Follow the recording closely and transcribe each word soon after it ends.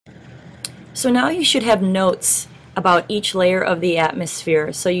So now you should have notes about each layer of the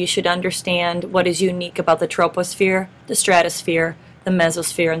atmosphere. So you should understand what is unique about the troposphere, the stratosphere, the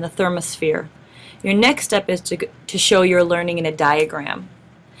mesosphere, and the thermosphere. Your next step is to show your learning in a diagram.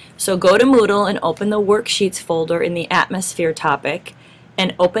 So go to Moodle and open the Worksheets folder in the Atmosphere topic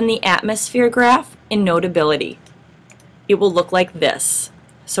and open the atmosphere graph in Notability. It will look like this.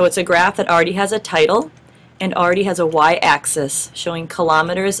 So it's a graph that already has a title and already has a y-axis showing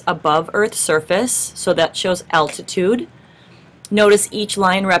kilometers above Earth's surface, so that shows altitude. Notice each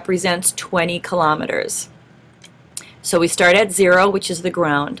line represents 20 kilometers. So we start at 0, which is the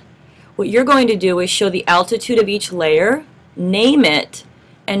ground. What you're going to do is show the altitude of each layer, name it,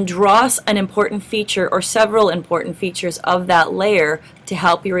 and draw an important feature or several important features of that layer to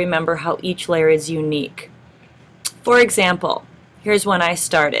help you remember how each layer is unique. For example, here's when I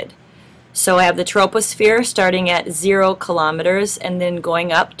started. So I have the troposphere starting at 0 kilometers and then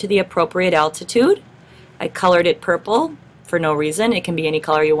going up to the appropriate altitude. I colored it purple for no reason. It can be any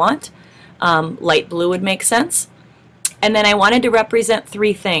color you want. Light blue would make sense. And then I wanted to represent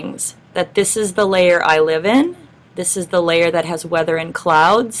three things. That this is the layer I live in, this is the layer that has weather and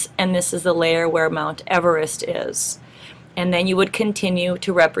clouds, and this is the layer where Mount Everest is. And then you would continue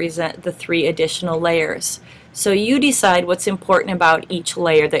to represent the three additional layers. So you decide what's important about each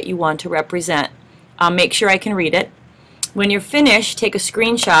layer that you want to represent. Make sure I can read it. When you're finished, take a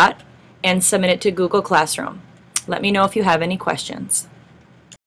screenshot and submit it to Google Classroom. Let me know if you have any questions.